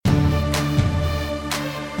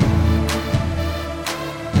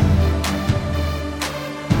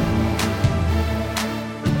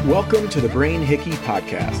Welcome to the Brain Hickey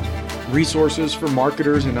Podcast, resources for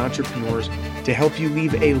marketers and entrepreneurs to help you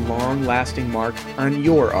leave a long-lasting mark on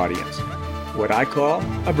your audience, what I call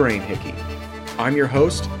a Brain Hickey. I'm your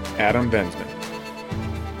host, Adam Bensman.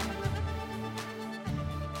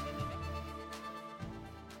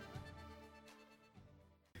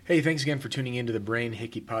 Hey, thanks again for tuning into the Brain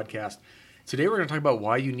Hickey Podcast. Today we're going to talk about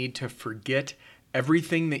why you need to forget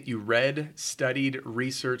everything that you read, studied,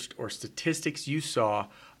 researched, or statistics you saw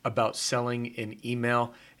about selling an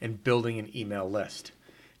email and building an email list.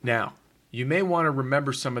 Now, you may want to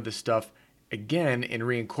remember some of this stuff again and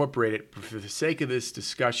reincorporate it, but for the sake of this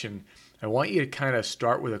discussion, I want you to kind of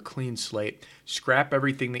start with a clean slate, scrap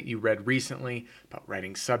everything that you read recently about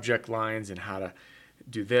writing subject lines and how to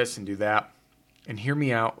do this and do that, and hear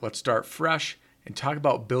me out. Let's start fresh and talk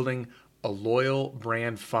about building a loyal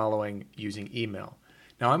brand following using email.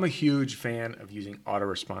 Now, I'm a huge fan of using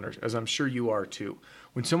autoresponders, as I'm sure you are too.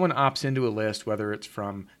 When someone opts into a list, whether it's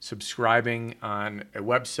from subscribing on a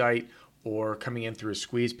website or coming in through a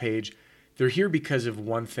squeeze page, they're here because of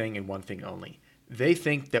one thing and one thing only. They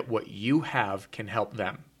think that what you have can help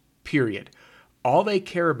them, period. All they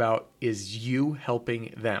care about is you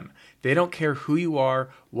helping them. They don't care who you are,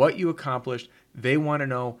 what you accomplished. They want to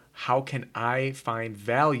know, how can I find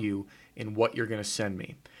value in what you're going to send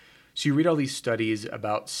me? So you read all these studies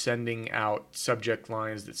about sending out subject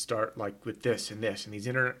lines that start like with this and this, and these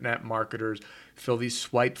internet marketers fill these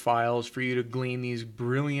swipe files for you to glean these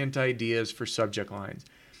brilliant ideas for subject lines.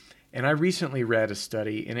 And I recently read a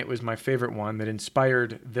study, and it was my favorite one that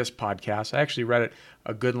inspired this podcast. I actually read it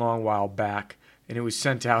a good long while back, and it was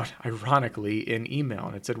sent out, ironically, in email,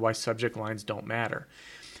 and it said why subject lines don't matter.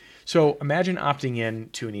 So imagine opting in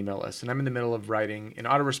to an email list, and I'm in the middle of writing an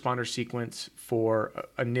autoresponder sequence for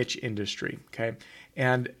a niche industry, okay?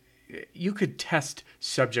 And you could test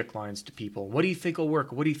subject lines to people. What do you think will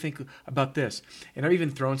work? What do you think about this? And I've even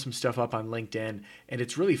thrown some stuff up on LinkedIn, and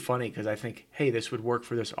it's really funny because I think, hey, this would work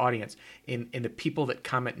for this audience. And the people that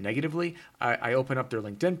comment negatively, I open up their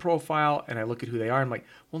LinkedIn profile and I look at who they are. I'm like,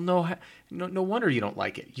 well, no wonder you don't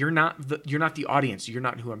like it. You're not the audience. You're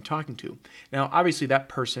not who I'm talking to. Now, obviously, that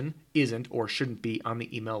person isn't or shouldn't be on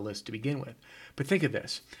the email list to begin with. But think of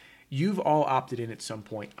this. You've all opted in at some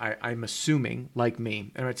point, I'm assuming, like me.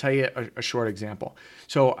 And I'm going to tell you a short example.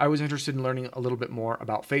 So I was interested in learning a little bit more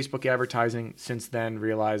about Facebook advertising. Since then,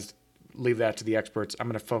 realized, leave that to the experts. I'm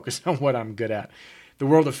going to focus on what I'm good at. The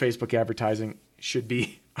world of Facebook advertising should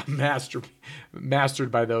be mastered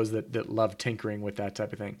by those that love tinkering with that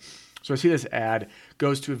type of thing. So I see this ad,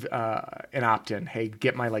 goes to an opt-in. Hey,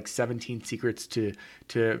 get my 17 secrets to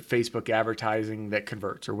Facebook advertising that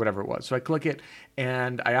converts, or whatever it was. So I click it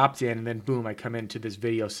and I opt in, and then boom, I come into this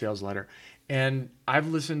video sales letter. And I've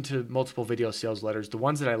listened to multiple video sales letters. The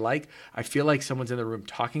ones that I like, I feel like someone's in the room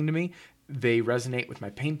talking to me. They resonate with my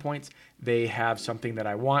pain points. They have something that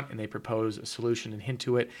I want, and they propose a solution and hint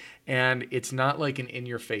to it. And it's not like an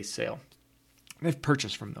in-your-face sale. I've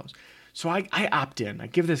purchased from those. So I opt in. I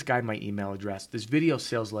give this guy my email address. This video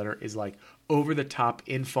sales letter is like over-the-top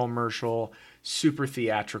infomercial, super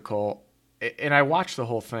theatrical. And I watched the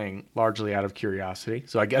whole thing largely out of curiosity.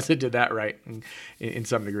 So I guess I did that right in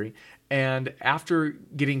some degree. And after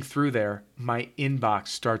getting through there, my inbox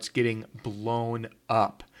starts getting blown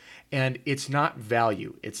up. And it's not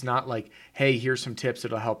value. It's not like, hey, here's some tips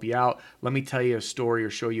that'll help you out. Let me tell you a story or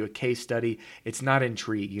show you a case study. It's not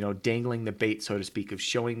intrigue, dangling the bait, so to speak, of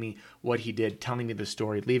showing me what he did, telling me the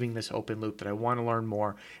story, leaving this open loop that I want to learn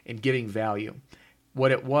more, and giving value.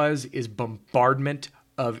 What it was is bombardment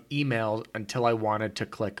of emails until I wanted to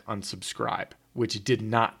click unsubscribe, which did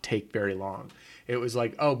not take very long. It was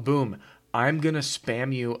like, oh, boom. I'm going to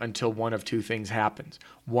spam you until one of two things happens.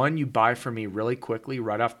 One, you buy from me really quickly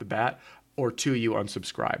right off the bat, or two, you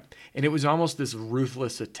unsubscribe. And it was almost this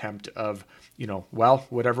ruthless attempt of, well,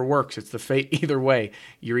 whatever works. It's the fate either way.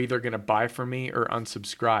 You're either going to buy from me or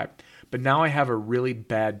unsubscribe. But now I have a really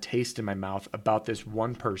bad taste in my mouth about this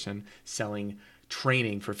one person selling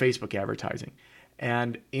training for Facebook advertising.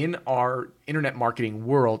 And in our internet marketing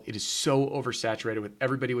world, it is so oversaturated with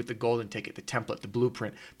everybody with the golden ticket, the template, the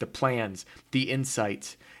blueprint, the plans, the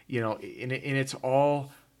insights, and it's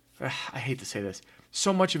all, I hate to say this,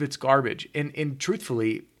 so much of it's garbage. And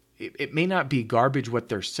truthfully, it may not be garbage what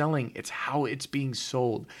they're selling, it's how it's being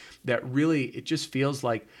sold. That really, it just feels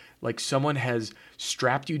like someone has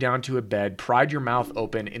strapped you down to a bed, pried your mouth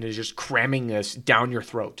open, and is just cramming this down your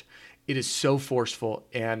throat. It is so forceful,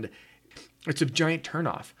 and it's a giant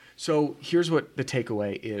turnoff. So here's what the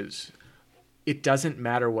takeaway is. It doesn't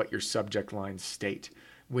matter what your subject lines state.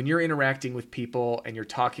 When you're interacting with people and you're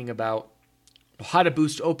talking about How to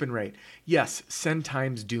boost open rate. Yes, send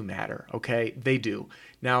times do matter, okay? They do.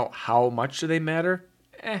 Now, how much do they matter?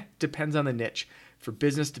 Depends on the niche. For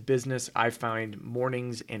business to business, I find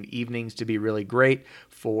mornings and evenings to be really great.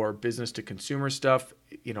 For business to consumer stuff,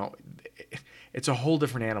 it's a whole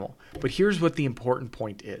different animal. But here's what the important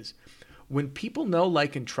point is. When people know,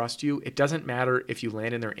 like, and trust you, it doesn't matter if you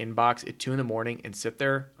land in their inbox at 2 a.m. and sit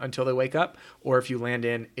there until they wake up, or if you land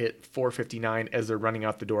in at 4:59 as they're running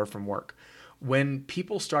out the door from work. When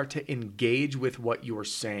people start to engage with what you are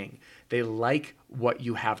saying, they like what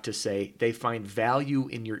you have to say, they find value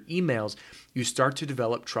in your emails, you start to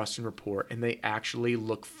develop trust and rapport, and they actually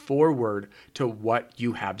look forward to what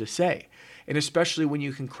you have to say. And especially when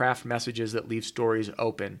you can craft messages that leave stories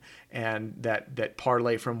open and that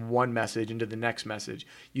parlay from one message into the next message,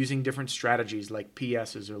 using different strategies like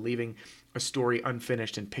PSs or leaving a story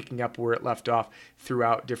unfinished and picking up where it left off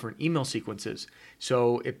throughout different email sequences.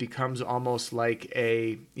 So it becomes almost like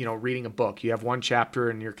reading a book. You have one chapter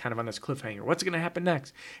and you're kind of on this cliffhanger. What's going to happen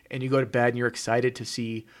next? And you go to bed and you're excited to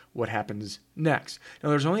see what happens next. Now,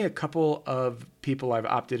 there's only a couple of people I've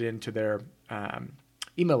opted into their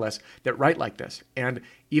email list that write like this. And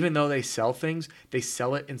even though they sell things, they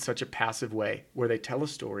sell it in such a passive way where they tell a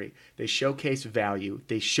story, they showcase value,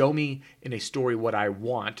 they show me in a story what I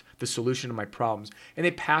want, the solution to my problems, and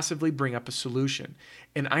they passively bring up a solution.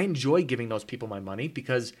 And I enjoy giving those people my money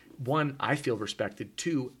because, one, I feel respected.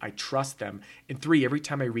 Two, I trust them. And three, every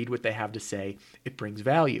time I read what they have to say, it brings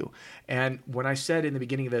value. And when I said in the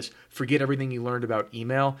beginning of this, forget everything you learned about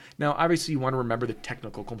email. Now, obviously, you want to remember the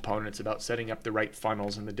technical components about setting up the right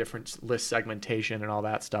funnels and the different list segmentation and all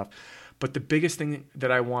that stuff. But the biggest thing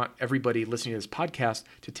that I want everybody listening to this podcast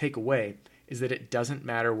to take away is that it doesn't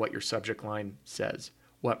matter what your subject line says.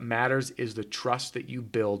 What matters is the trust that you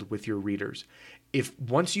build with your readers. If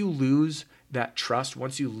once you lose that trust,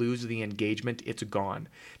 once you lose the engagement, it's gone.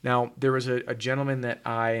 Now, there was a gentleman that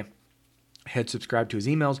I had subscribed to his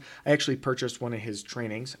emails. I actually purchased one of his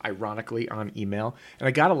trainings, ironically, on email, and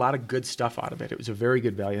I got a lot of good stuff out of it. It was a very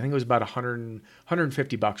good value. I think it was about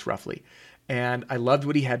 $150 roughly. And I loved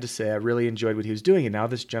what he had to say. I really enjoyed what he was doing. And now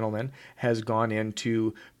this gentleman has gone in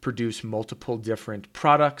to produce multiple different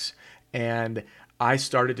products, and I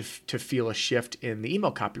started to feel a shift in the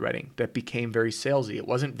email copywriting that became very salesy. It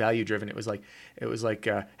wasn't value driven. It was like,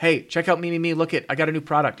 hey, check out me. Look I got a new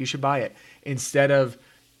product. You should buy it. Instead of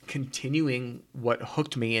continuing what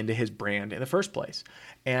hooked me into his brand in the first place.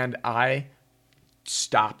 And I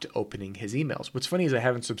stopped opening his emails. What's funny is I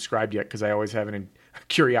haven't subscribed yet because I always have a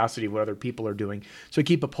curiosity of what other people are doing. So I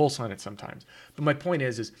keep a pulse on it sometimes. But my point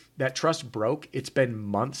is that trust broke. It's been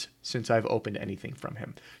months since I've opened anything from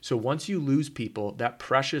him. So once you lose people, that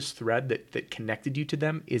precious thread that connected you to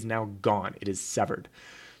them is now gone. It is severed.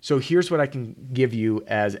 So here's what I can give you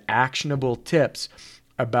as actionable tips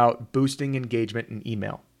about boosting engagement in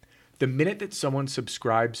email. The minute that someone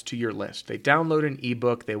subscribes to your list, they download an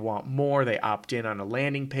ebook, they want more, they opt in on a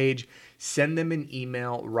landing page, send them an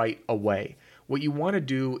email right away. What you want to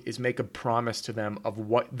do is make a promise to them of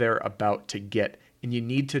what they're about to get, and you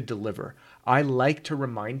need to deliver. I like to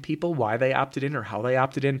remind people why they opted in or how they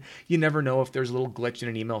opted in. You never know if there's a little glitch in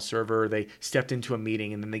an email server, or they stepped into a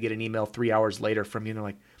meeting and then they get an email 3 hours later from you and they're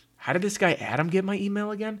like, how did this guy Adam get my email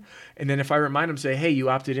again? And then if I remind them, say, hey, you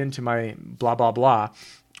opted into my blah, blah, blah,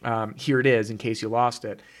 here it is in case you lost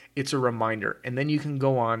it. It's a reminder. And then you can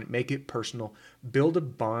go on, make it personal, build a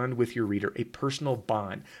bond with your reader, a personal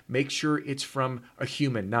bond. Make sure it's from a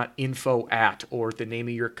human, not info at or the name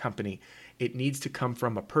of your company. It needs to come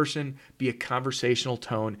from a person, be a conversational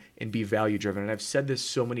tone, and be value driven. And I've said this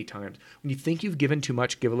so many times. When you think you've given too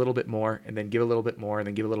much, give a little bit more, and then give a little bit more, and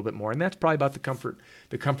then give a little bit more. And that's probably about the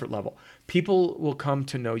comfort level. People will come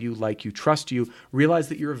to know you, like you, trust you, realize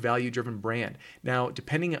that you're a value driven brand. Now,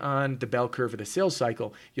 depending on the bell curve of the sales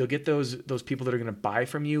cycle, you'll get those people that are going to buy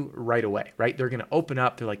from you right away, right? They're going to open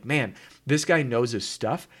up. They're like, man, this guy knows his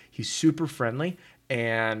stuff. He's super friendly,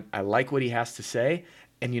 and I like what he has to say.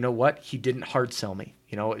 And you know what? He didn't hard sell me.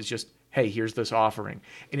 It's just, hey, here's this offering.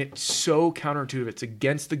 And it's so counterintuitive. It's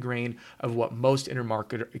against the grain of what most internet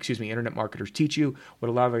marketers teach you, what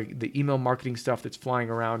a lot of the email marketing stuff that's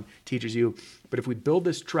flying around teaches you. But if we build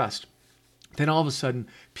this trust, then all of a sudden,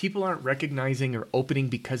 people aren't recognizing or opening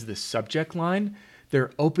because of the subject line.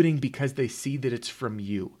 They're opening because they see that it's from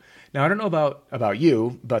you. Now, I don't know about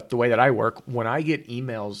you, but the way that I work, when I get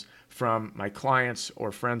emails from my clients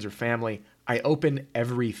or friends or family, I open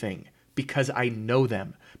everything because I know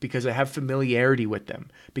them, because I have familiarity with them,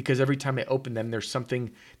 because every time I open them, there's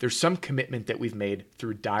some commitment that we've made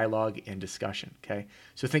through dialogue and discussion, okay?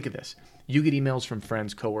 So think of this. You get emails from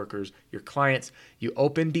friends, coworkers, your clients. You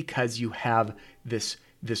open because you have this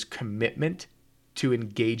commitment to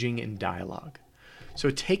engaging in dialogue. So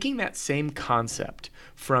taking that same concept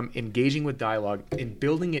from engaging with dialogue and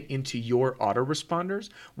building it into your autoresponders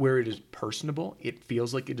where it is personable, it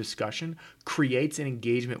feels like a discussion, creates an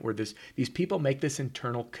engagement where these people make this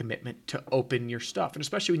internal commitment to open your stuff. And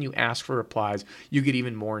especially when you ask for replies, you get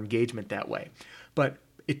even more engagement that way. But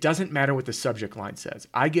it doesn't matter what the subject line says.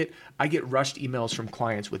 I get rushed emails from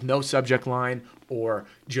clients with no subject line or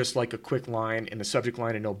just like a quick line in the subject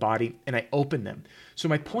line and no body, and I open them. So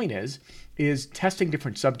my point is testing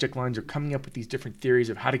different subject lines or coming up with these different theories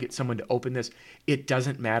of how to get someone to open this. It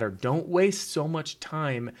doesn't matter. Don't waste so much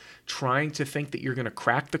time trying to think that you're going to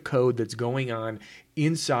crack the code that's going on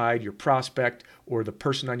inside your prospect or the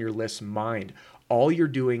person on your list's mind. All you're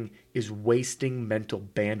doing is wasting mental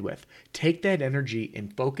bandwidth. Take that energy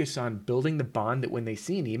and focus on building the bond that when they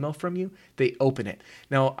see an email from you, they open it.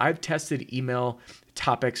 Now, I've tested email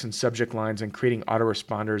topics and subject lines and creating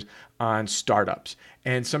autoresponders on startups.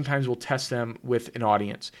 And sometimes we'll test them with an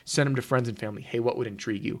audience, send them to friends and family. Hey, what would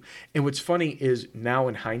intrigue you? And what's funny is now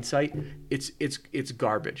in hindsight, it's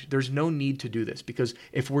garbage. There's no need to do this because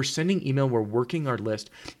if we're sending email, we're working our list.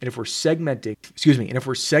 And if we're segmenting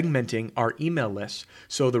our email lists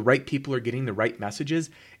so the right people are getting the right messages,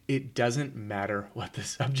 it doesn't matter what the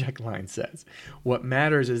subject line says. What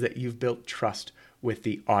matters is that you've built trust with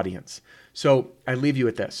the audience. So I leave you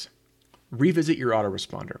with this. Revisit your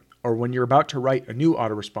autoresponder, or when you're about to write a new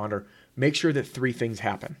autoresponder, make sure that 3 things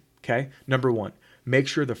happen, okay? Number 1, make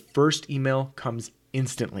sure the first email comes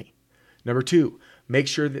instantly. Number 2, make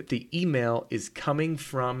sure that the email is coming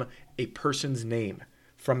from a person's name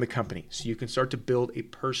from the company so you can start to build a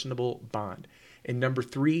personable bond. And number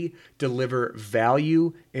 3, deliver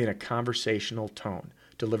value in a conversational tone.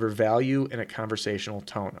 Deliver value in a conversational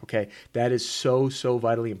tone, okay? That is so, so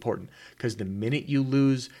vitally important because the minute you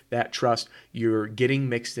lose that trust, you're getting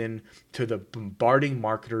mixed in to the bombarding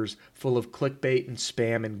marketers full of clickbait and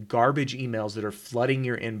spam and garbage emails that are flooding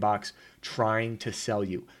your inbox trying to sell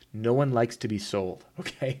you. No one likes to be sold,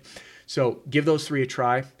 okay? So give those 3 a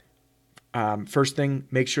try. First thing,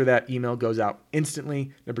 make sure that email goes out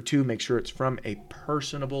instantly. Number 2, make sure it's from a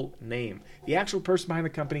personable name, the actual person behind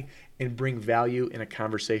the company, and bring value in a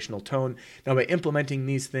conversational tone. Now, by implementing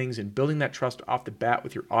these things and building that trust off the bat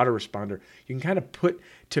with your autoresponder, you can kind of put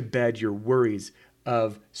to bed your worries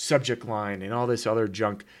of subject line and all this other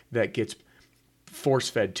junk that gets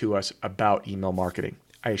force-fed to us about email marketing.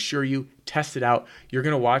 I assure you, test it out. You're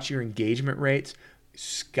going to watch your engagement rates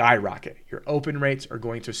skyrocket. Your open rates are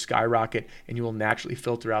going to skyrocket, and you will naturally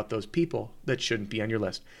filter out those people that shouldn't be on your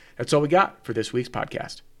list. That's all we got for this week's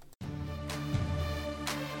podcast.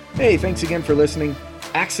 Hey, thanks again for listening.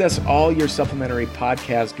 Access all your supplementary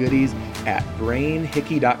podcast goodies at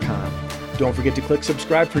brainhickey.com. Don't forget to click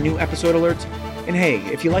subscribe for new episode alerts. And hey,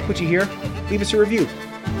 if you like what you hear, leave us a review.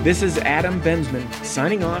 This is Adam Bensman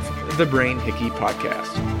signing off the Brain Hickey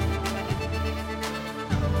Podcast.